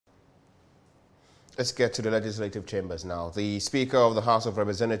Let's get to the legislative chambers now. The Speaker of the House of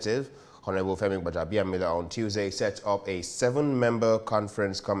Representatives, Honorable Femi Gbajabiamila, on Tuesday set up a 7-member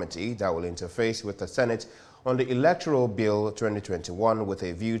conference committee that will interface with the Senate on the Electoral Bill 2021 with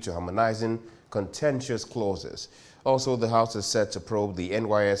a view to harmonizing contentious clauses. Also, the House is set to probe the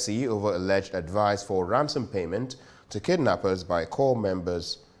NYSC over alleged advice for ransom payment to kidnappers by core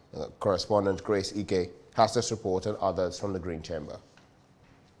members. Correspondent Grace Ike has this report and others from the Green Chamber.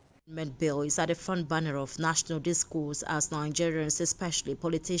 The bill is at the front banner of national discourse as Nigerians, especially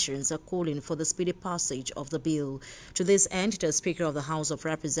politicians, are calling for the speedy passage of the bill. To this end, the Speaker of the House of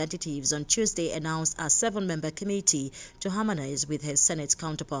Representatives on Tuesday announced a 7-member committee to harmonize with his Senate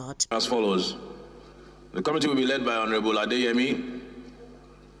counterpart. As follows. The committee will be led by Honorable Adeyemi,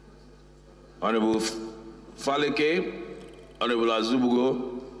 Honorable Faleke, Honorable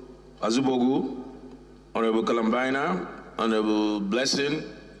Azubogu, Honorable Kalambina, Honorable Blessing,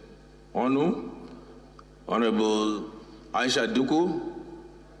 Onu, Honorable Aisha Duku,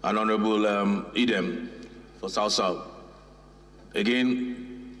 and Honorable Idem for South-South.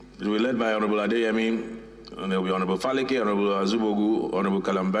 Again, it will be led by Honorable Adeyemi, and there will be Honorable Faleke, Honorable Azubogu, Honorable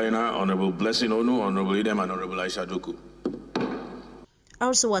Kalambina, Honorable Blessing Onu, Honorable Idem, and Honorable Aisha Duku.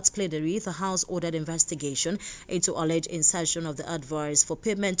 Also at plenary, the House ordered investigation into alleged insertion of the advice for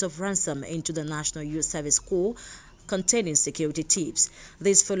payment of ransom into the National Youth Service Corps containing security tips.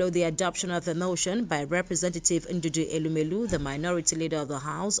 This followed the adoption of a motion by Representative Ndudu Elumelu, the minority leader of the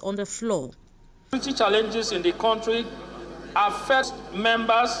House, on the floor. Security challenges in the country affect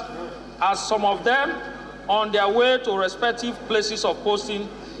members as some of them, on their way to respective places of posting,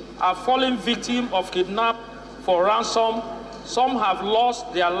 are falling victim of kidnap for ransom. Some have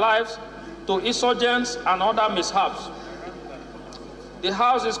lost their lives to insurgents and other mishaps. The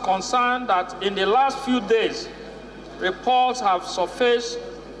House is concerned that in the last few days, reports have surfaced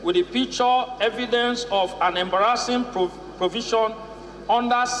with the picture evidence of an embarrassing provision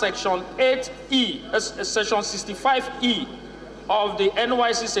under Section 8E, Section 65E of the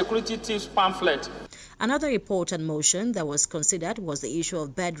NYC Security Tips pamphlet. Another important motion that was considered was the issue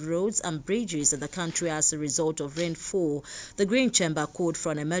of bad roads and bridges in the country as a result of rainfall. The Green Chamber called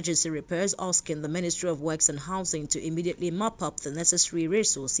for an emergency repairs, asking the Ministry of Works and Housing to immediately mop up the necessary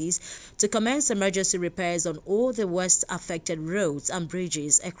resources to commence emergency repairs on all the worst-affected roads and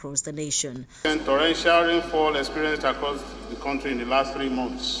bridges across the nation. Torrential rainfall experienced across the country in the last 3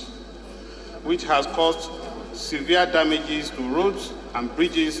 months, which has caused severe damages to roads and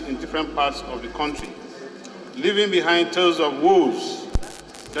bridges in different parts of the country, leaving behind tales of woes,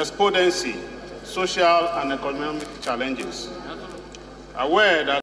 despondency, social and economic challenges. Aware that